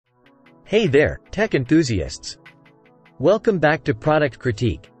Hey there, tech enthusiasts! Welcome back to Product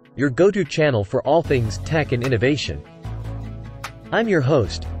Critique, your go-to channel for all things tech and innovation. I'm your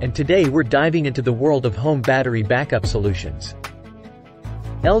host, and today we're diving into the world of home battery backup solutions.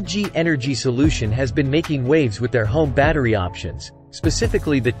 LG Energy Solution has been making waves with their home battery options,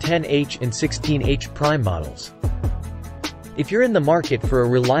 specifically the 10H and 16H Prime models. If you're in the market for a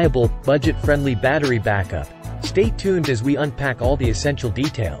reliable, budget-friendly battery backup, stay tuned as we unpack all the essential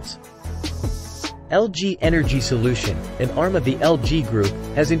details. LG Energy Solution, an arm of the LG Group,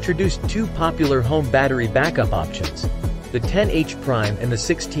 has introduced two popular home battery backup options, the 10H Prime and the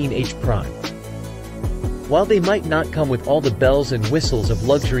 16H Prime. While they might not come with all the bells and whistles of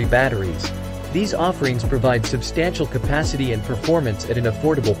luxury batteries, these offerings provide substantial capacity and performance at an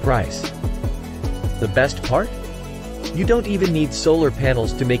affordable price. The best part? You don't even need solar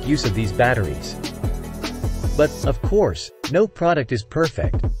panels to make use of these batteries. But, of course, no product is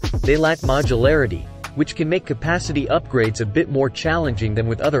perfect. They lack modularity, which can make capacity upgrades a bit more challenging than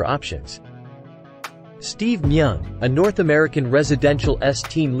with other options. Steve Myung, a North American residential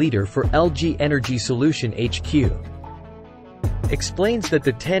team leader for LG Energy Solution HQ, explains that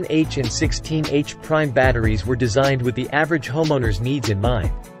the 10H and 16H Prime batteries were designed with the average homeowner's needs in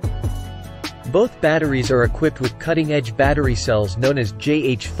mind. Both batteries are equipped with cutting-edge battery cells known as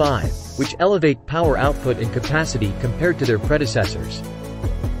JH5, which elevate power output and capacity compared to their predecessors.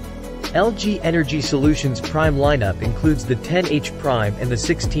 LG Energy Solutions Prime lineup includes the 10H Prime and the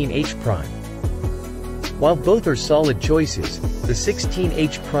 16H Prime. While both are solid choices, the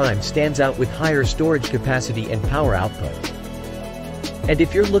 16H Prime stands out with higher storage capacity and power output. And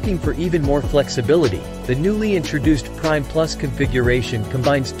if you're looking for even more flexibility, the newly introduced Prime Plus configuration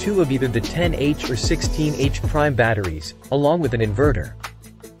combines two of either the 10H or 16H Prime batteries, along with an inverter.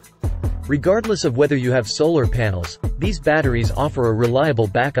 Regardless of whether you have solar panels, these batteries offer a reliable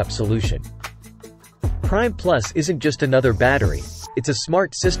backup solution. Prime Plus isn't just another battery, it's a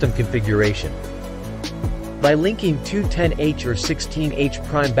smart system configuration. By linking two 10H or 16H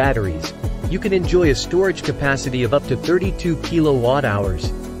Prime batteries, you can enjoy a storage capacity of up to 32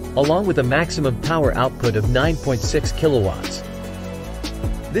 kilowatt-hours, along with a maximum power output of 9.6 kilowatts.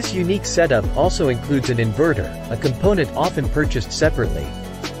 This unique setup also includes an inverter, a component often purchased separately.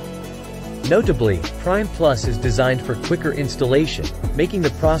 Notably, Prime Plus is designed for quicker installation, making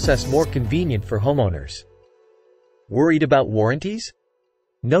the process more convenient for homeowners. Worried about warranties?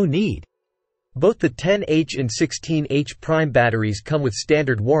 No need. Both the 10H and 16H Prime batteries come with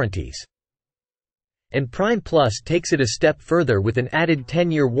standard warranties. And Prime Plus takes it a step further with an added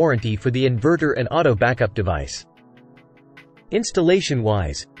 10-year warranty for the inverter and auto backup device.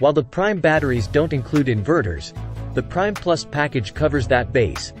 Installation-wise, while the Prime batteries don't include inverters, the Prime Plus package covers that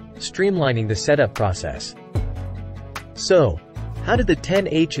base, streamlining the setup process. So, how do the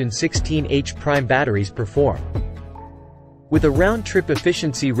 10H and 16H Prime batteries perform? With a round-trip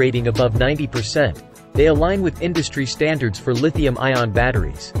efficiency rating above 90%, they align with industry standards for lithium-ion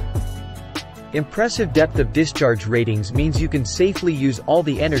batteries. Impressive depth of discharge ratings means you can safely use all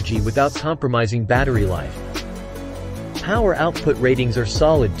the energy without compromising battery life. Power output ratings are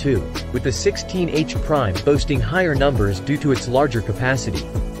solid too, with the 16H Prime boasting higher numbers due to its larger capacity.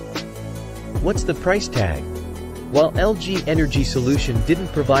 What's the price tag? While LG Energy Solution didn't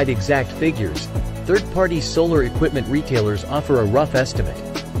provide exact figures, third-party solar equipment retailers offer a rough estimate.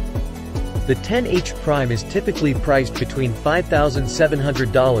 The 10H Prime is typically priced between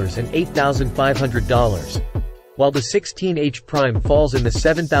 $5,700 and $8,500, while the 16H Prime falls in the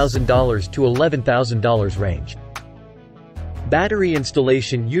 $7,000 to $11,000 range. Battery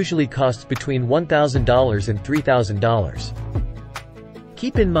installation usually costs between $1,000 and $3,000.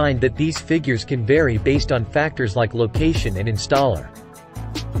 Keep in mind that these figures can vary based on factors like location and installer.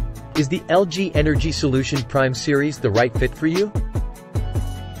 Is the LG Energy Solution Prime series the right fit for you?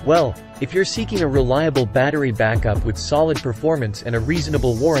 Well, if you're seeking a reliable battery backup with solid performance and a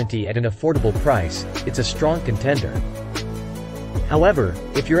reasonable warranty at an affordable price, it's a strong contender. However,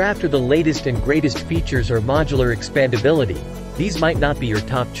 if you're after the latest and greatest features or modular expandability, these might not be your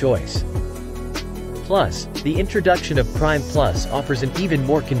top choice. Plus, the introduction of Prime Plus offers an even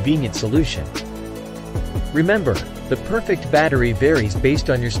more convenient solution. Remember, the perfect battery varies based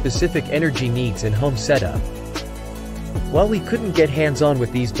on your specific energy needs and home setup. While we couldn't get hands-on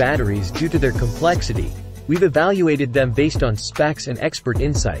with these batteries due to their complexity, we've evaluated them based on specs and expert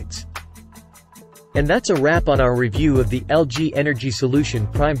insights. And that's a wrap on our review of the LG Energy Solution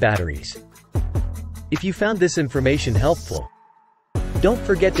Prime batteries. If you found this information helpful, don't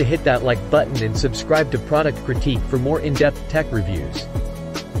forget to hit that like button and subscribe to Product Critique for more in-depth tech reviews.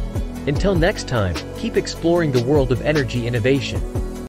 Until next time, keep exploring the world of energy innovation.